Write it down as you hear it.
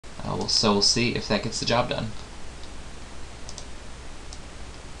So we'll see if that gets the job done.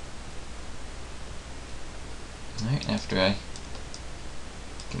 Alright, after I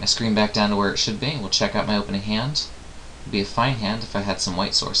get my screen back down to where it should be, we'll check out my opening hand. It would be a fine hand if I had some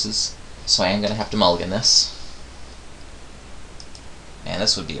white sources, so I am going to have to mulligan this. And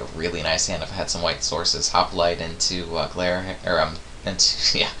this would be a really nice hand if I had some white sources. Hoplite into glare, or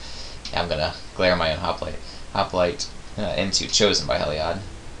into I'm gonna glare my own hoplite. Hoplite into chosen by Heliod.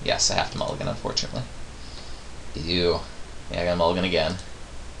 Yes, I have to mulligan, unfortunately. Ew. Yeah, I gotta mulligan again.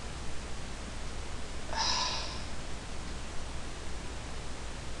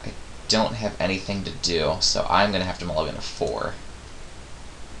 I don't have anything to do, so I'm gonna have to mulligan to 4.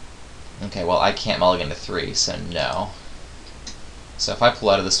 Okay, well I can't mulligan to 3, so no. So if I pull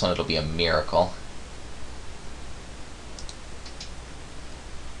out of this one, it'll be a miracle.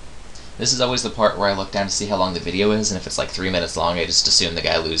 This is always the part where I look down to see how long the video is, and if it's like 3 minutes long, I just assume the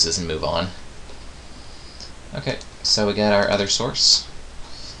guy loses and move on. Okay, so we got our other source.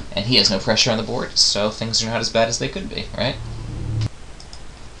 And he has no pressure on the board, so things are not as bad as they could be, right?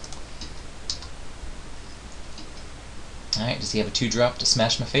 Alright, does he have a 2-drop to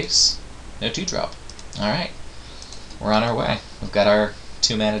smash my face? No 2-drop. Alright. We're on our way. We've got our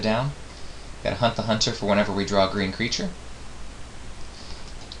 2 mana down. Gotta hunt the hunter for whenever we draw a green creature.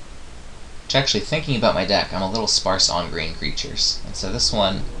 Which, actually, thinking about my deck, I'm a little sparse on green creatures. And so this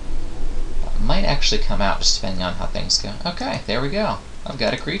one might actually come out just depending on how things go. Okay, there we go. I've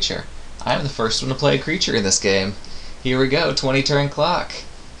got a creature. I'm the first one to play a creature in this game. Here we go, 20-turn clock.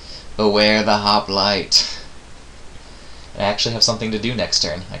 Beware the hoplite. I actually have something to do next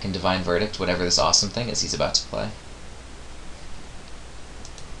turn. I can Divine Verdict whatever this awesome thing is he's about to play.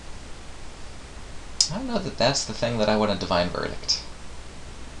 I don't know that that's the thing that I want to Divine Verdict.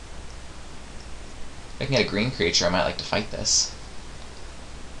 If I can get a green creature, I might like to fight this.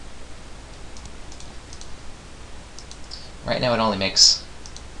 Right now it only makes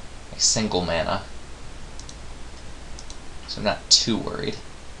a single mana, so I'm not too worried.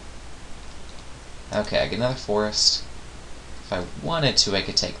 Okay, I get another forest. If I wanted to, I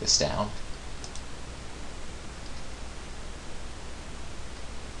could take this down.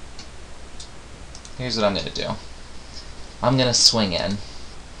 Here's what I'm going to do. I'm going to swing in.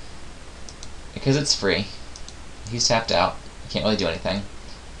 Because it's free. He's tapped out. I can't really do anything.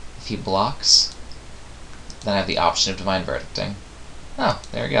 If he blocks, then I have the option of Divine Verdicting. Oh,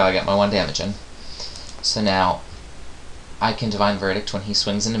 there we go. I got my 1 damage in. So now, I can Divine Verdict when he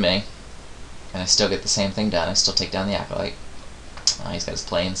swings into me, and I still get the same thing done. I still take down the Acolyte. Oh, he's got his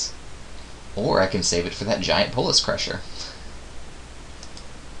planes. Or I can save it for that giant Polis Crusher.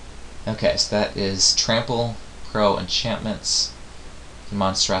 Okay, so that is Trample, Pro, Enchantments,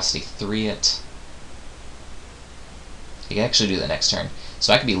 Monstrosity 3 it. You can actually do that next turn.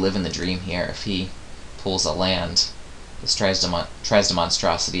 So I could be living the dream here if he pulls a land. This tries to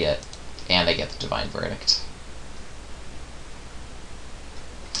Monstrosity it, and I get the Divine Verdict.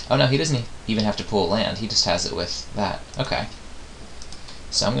 Oh no, he doesn't even have to pull a land, he just has it with that. Okay.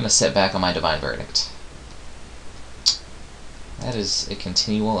 So I'm going to sit back on my Divine Verdict. That is a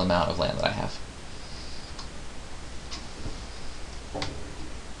continual amount of land that I have.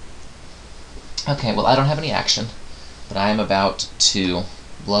 Okay, well I don't have any action, but I am about to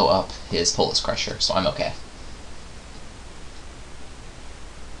blow up his Polis Crusher, so I'm okay.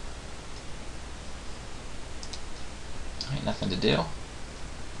 Alright, nothing to do.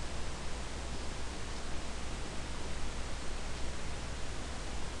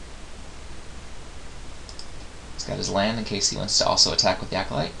 He's got his land in case he wants to also attack with the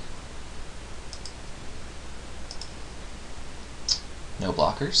Acolyte. No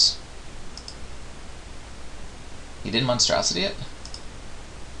blockers. He did Monstrosity it?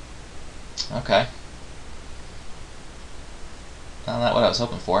 Okay. Well, not what I was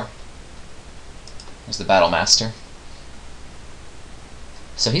hoping for. There's the Battle Master.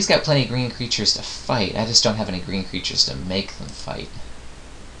 So he's got plenty of green creatures to fight, I just don't have any green creatures to make them fight.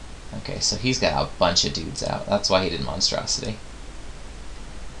 Okay, so he's got a bunch of dudes out. That's why he did Monstrosity.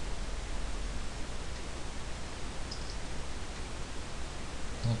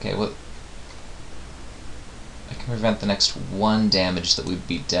 Okay, well, I can prevent the next 1 damage that would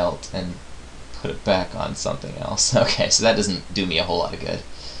be dealt and put it back on something else. Okay, so that doesn't do me a whole lot of good.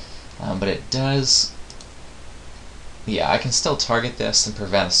 But it does... Yeah, I can still target this and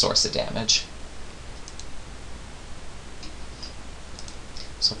prevent a source of damage.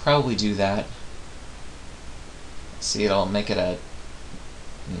 So I'll probably do that. Let's see, it'll make it a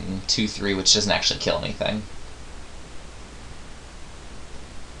 2-3, which doesn't actually kill anything.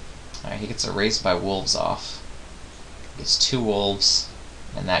 Alright, he gets a Raised by Wolves off. He gets 2 wolves,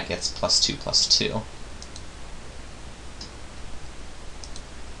 and that gets +2/+2.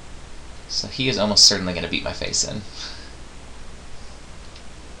 So he is almost certainly going to beat my face in.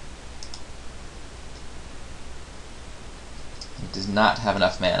 He does not have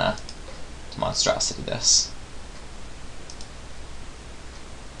enough mana to monstrosity this.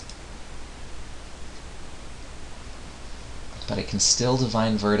 But I can still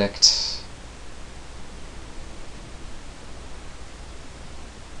Divine Verdict.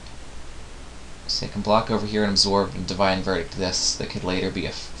 So I can block over here and absorb and Divine Verdict this. That could later be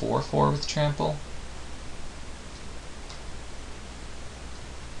a 4/4 with trample.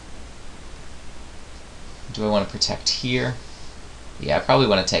 Do I want to protect here? Yeah, I probably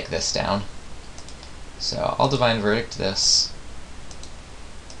want to take this down. So I'll Divine Verdict this.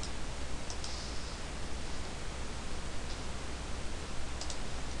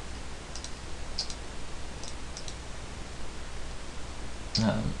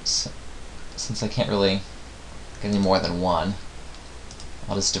 Since I can't really get any more than one,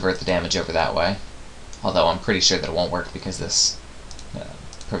 I'll just divert the damage over that way. Although I'm pretty sure that it won't work because this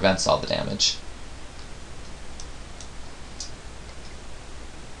prevents all the damage.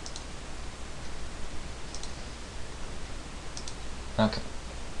 Okay,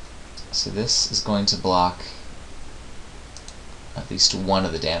 so this is going to block at least one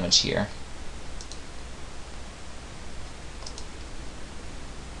of the damage here.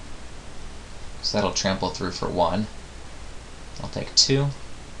 So that'll trample through for 1. I'll take 2.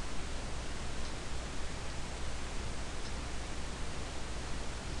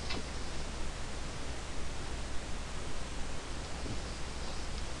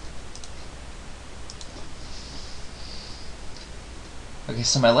 Okay,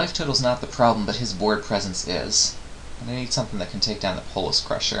 so my life total's not the problem, but his board presence is. And I need something that can take down the Polis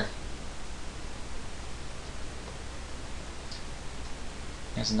Crusher.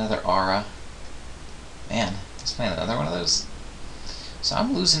 There's another Aura. Man, he's playing another one of those. So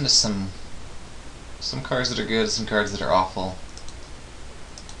I'm losing to some cards that are good, some cards that are awful.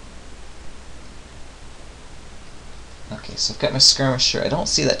 Okay, so I've got my Skirmisher. I don't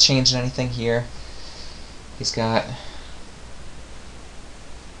see that changing anything here. He's got...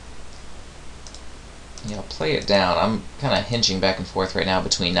 Yeah, I'll play it down. I'm kind of hinging back and forth right now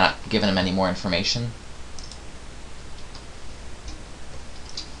between not giving him any more information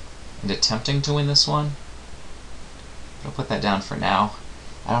and attempting to win this one. But I'll put that down for now.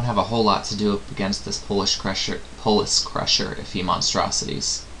 I don't have a whole lot to do up against this Polis Crusher if he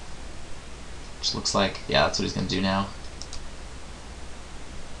monstrosities. Which looks like, yeah, that's what he's going to do now.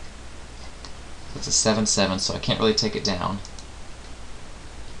 It's a 7/7, so I can't really take it down.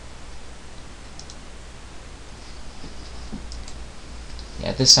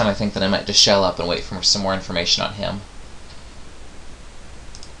 Yeah, this time I think that I might just shell up and wait for some more information on him.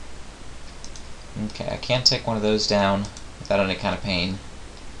 Okay, I can't take one of those down without any kind of pain.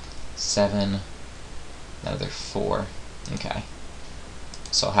 7, another 4. Okay.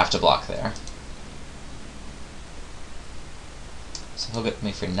 So I'll have to block there. So he'll get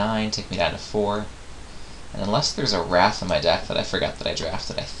me for 9, take me down to 4. And unless there's a Wrath in my deck that I forgot that I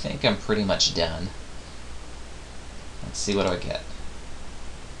drafted, I think I'm pretty much done. Let's see, what do I get?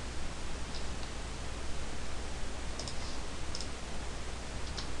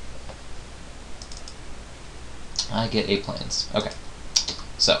 I get 8 planes. Okay.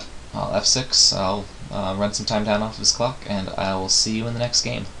 So, I'll F6, I'll run some time down off of his clock, and I will see you in the next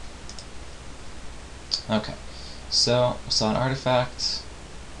game. Okay. So, saw an artifact,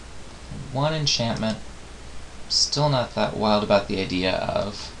 1 enchantment. Still not that wild about the idea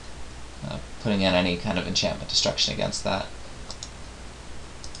of putting in any kind of enchantment destruction against that.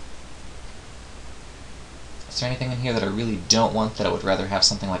 Is there anything in here that I really don't want that I would rather have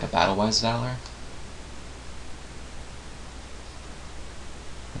something like a Battle-Wise Valor?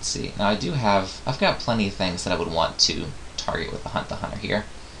 Let's see. Now I've got plenty of things that I would want to target with the Hunt the Hunter here.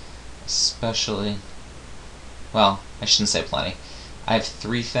 Especially, well, I shouldn't say plenty. I have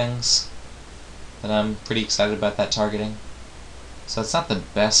 3 things that I'm pretty excited about that targeting. So it's not the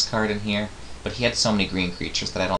best card in here, but he had so many green creatures that I don't